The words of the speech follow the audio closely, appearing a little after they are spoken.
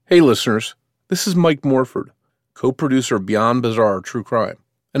Hey listeners, this is Mike Morford, co-producer of Beyond Bizarre True Crime,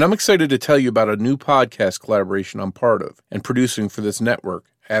 and I'm excited to tell you about a new podcast collaboration I'm part of and producing for this network,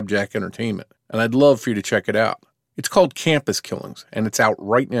 Abjack Entertainment, and I'd love for you to check it out. It's called Campus Killings, and it's out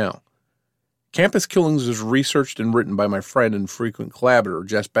right now. Campus Killings is researched and written by my friend and frequent collaborator,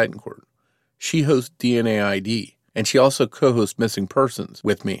 Jess Betancourt. She hosts DNA ID, and she also co-hosts Missing Persons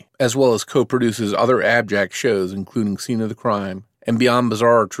with me, as well as co-produces other Abjack shows, including Scene of the Crime and Beyond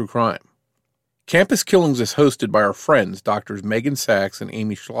Bizarre True Crime. Campus Killings is hosted by our friends, Drs. Megan Sachs and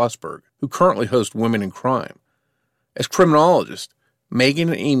Amy Schlossberg, who currently host Women in Crime. As criminologists, Megan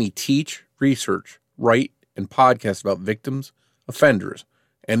and Amy teach, research, write, and podcast about victims, offenders,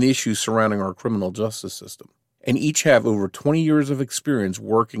 and the issues surrounding our criminal justice system, and each have over 20 years of experience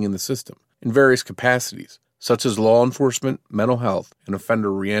working in the system in various capacities, such as law enforcement, mental health, and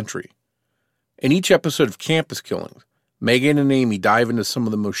offender reentry. In each episode of Campus Killings, Megan and Amy dive into some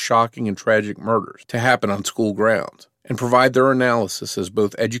of the most shocking and tragic murders to happen on school grounds and provide their analysis as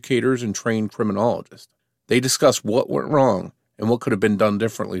both educators and trained criminologists. They discuss what went wrong and what could have been done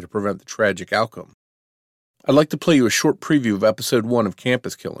differently to prevent the tragic outcome. I'd like to play you a short preview of Episode 1 of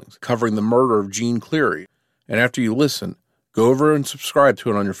Campus Killings, covering the murder of Jean Cleary, and after you listen, go over and subscribe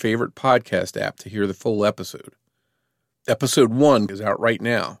to it on your favorite podcast app to hear the full episode. Episode 1 is out right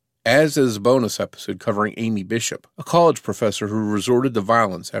now, as is a bonus episode covering Amy Bishop, a college professor who resorted to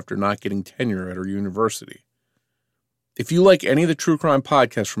violence after not getting tenure at her university. If you like any of the true crime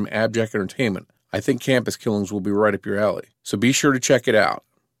podcasts from Abjack Entertainment, I think Campus Killings will be right up your alley, so be sure to check it out.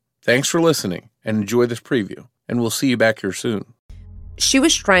 Thanks for listening, and enjoy this preview, and we'll see you back here soon. She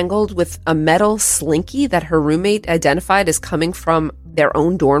was strangled with a metal slinky that her roommate identified as coming from their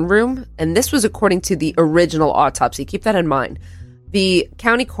own dorm room, and this was according to the original autopsy. Keep that in mind. The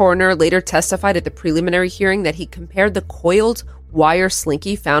county coroner later testified at the preliminary hearing that he compared the coiled wire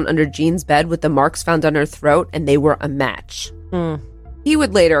slinky found under Jean's bed with the marks found on her throat, and they were a match. He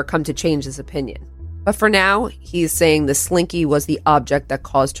would later come to change his opinion. But for now, he's saying the slinky was the object that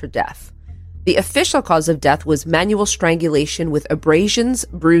caused her death. The official cause of death was manual strangulation with abrasions,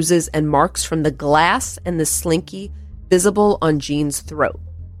 bruises, and marks from the glass and the slinky visible on Jean's throat.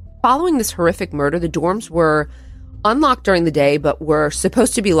 Following this horrific murder, the dorms were unlocked during the day, but were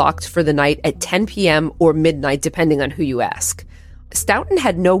supposed to be locked for the night at 10 p.m. or midnight, depending on who you ask. Stoughton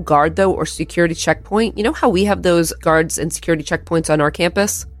had no guard, though, or security checkpoint. You know how we have those guards and security checkpoints on our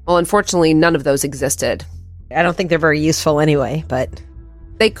campus? Well, unfortunately, none of those existed. I don't think they're very useful anyway, but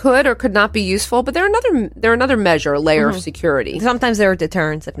they could or could not be useful, but they're another measure, layer of security. Sometimes they're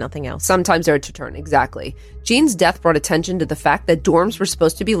deterrents, if nothing else. Sometimes they're a deterrent, exactly. Jean's death brought attention to the fact that dorms were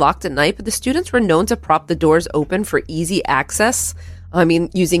supposed to be locked at night, but the students were known to prop the doors open for easy access. I mean,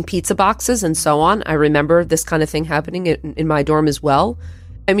 using pizza boxes and so on. I remember this kind of thing happening in my dorm as well.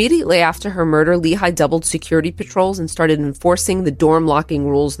 Immediately after her murder, Lehigh doubled security patrols and started enforcing the dorm locking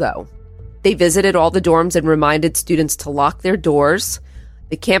rules, though. They visited all the dorms and reminded students to lock their doors.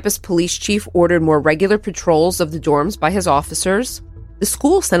 The campus police chief ordered more regular patrols of the dorms by his officers. The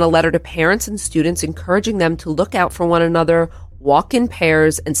school sent a letter to parents and students encouraging them to look out for one another, walk in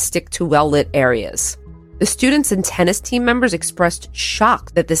pairs, and stick to well-lit areas. The students and tennis team members expressed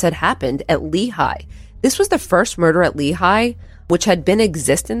shock that this had happened at Lehigh. This was the first murder at Lehigh, which had been in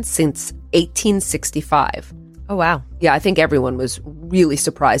existence since 1865. Oh, wow. Yeah, I think everyone was really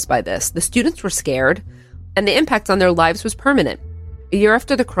surprised by this. The students were scared, and the impact on their lives was permanent. A year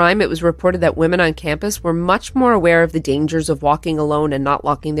after the crime, it was reported that women on campus were much more aware of the dangers of walking alone and not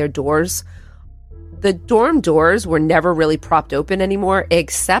locking their doors. The dorm doors were never really propped open anymore,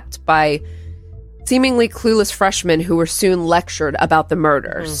 except by seemingly clueless freshmen who were soon lectured about the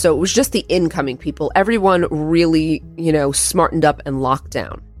murder. So it was just the incoming people. Everyone really, smartened up and locked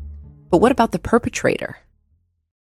down. But what about the perpetrator?